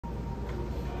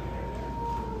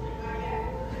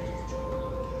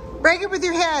Break it with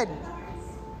your head.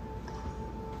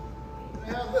 I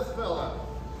have this fella.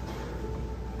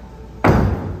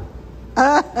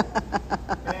 And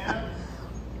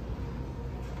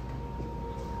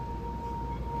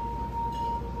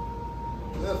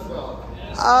this fella.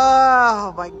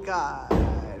 Oh my God.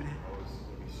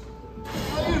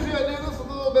 Usually I do this with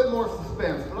a little bit more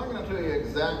suspense, but I'm going to tell you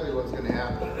exactly what's going to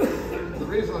happen. The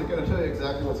reason I'm going to tell you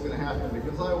exactly what's going to happen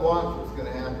because I want what's going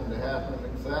to happen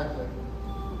exactly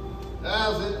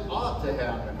as it ought to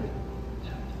happen.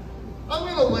 I'm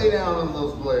going to lay down on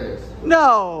those blades.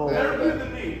 No. Better you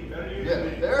than me.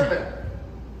 Yeah, they're better.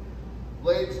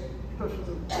 Blades pushing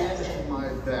into my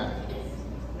back.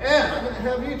 And I'm going to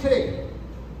have you take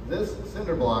this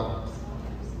cinder block.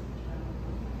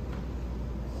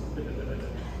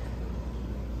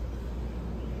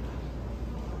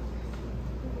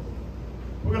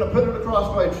 We're going to put it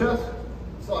across my chest,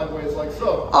 sideways like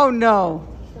so. Oh no.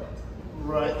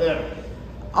 Right there.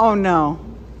 Oh no.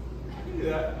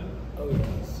 Yeah.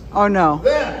 Oh no.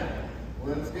 Then,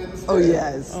 when it's getting stiff, Oh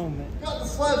yes. Oh man. got the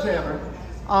sledgehammer.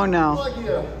 Oh no. Like you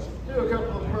do a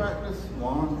couple of practice.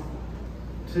 1,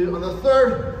 2. On the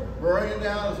third, bring it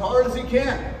down as hard as you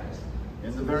can.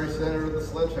 In the very center of the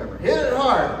sledgehammer. Hit it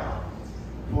hard.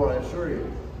 Boy, I assure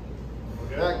you.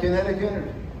 That kinetic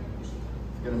energy is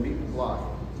going to meet the block.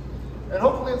 And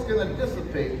hopefully it's going to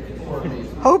dissipate before it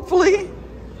meets. Hopefully.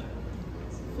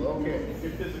 Okay.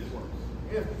 If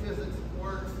physics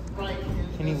works right.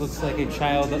 Kenny looks like a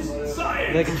child,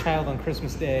 on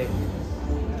Christmas Day.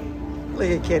 Look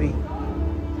at Kitty.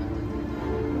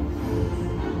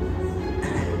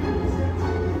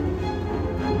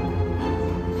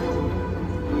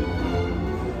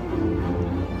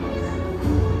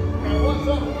 And what's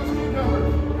up with those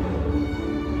cucumbers?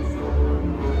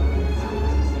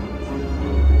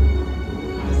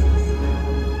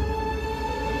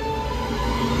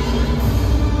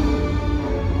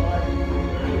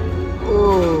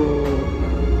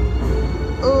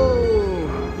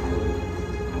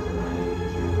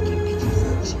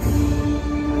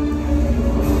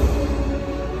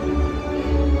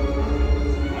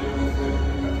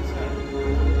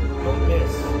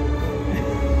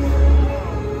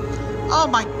 Oh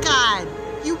my God.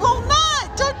 You will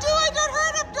not. Don't do it. Don't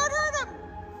hurt him. Don't hurt him.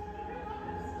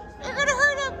 You're going to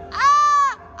hurt him.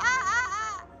 Ah, ah, ah,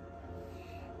 ah.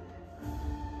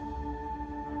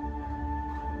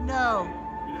 No.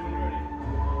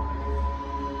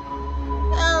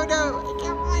 No, no.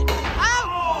 Come on.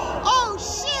 Oh, oh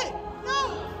shit. No.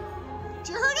 Did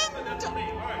you hurt him?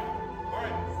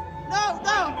 No,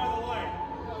 no.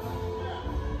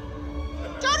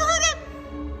 Don't hurt him.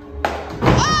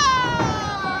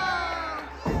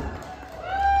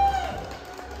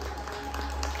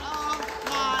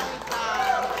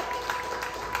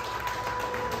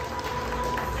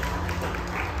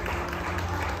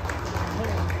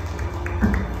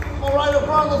 Right up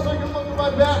front, let's take a look at my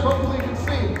back. Hopefully you can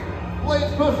see.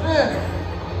 Blades pushed in.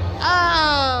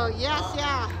 Oh, yes,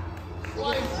 yeah.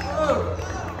 Slice through.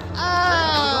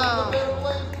 Oh.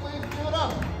 Blades, give it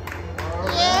up.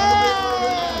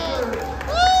 Yeah.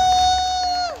 Woo!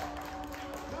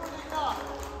 Moving up.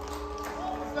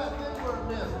 What was that thing where it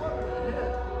missed? What did it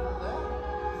hit?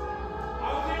 I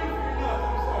was aiming for your nuts.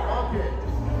 I'm sorry. Okay.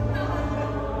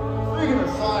 Speaking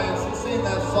of science, you've seen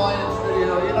that science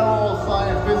video. You know, old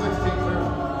science physics teachers.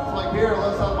 It's like, here,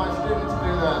 let's have my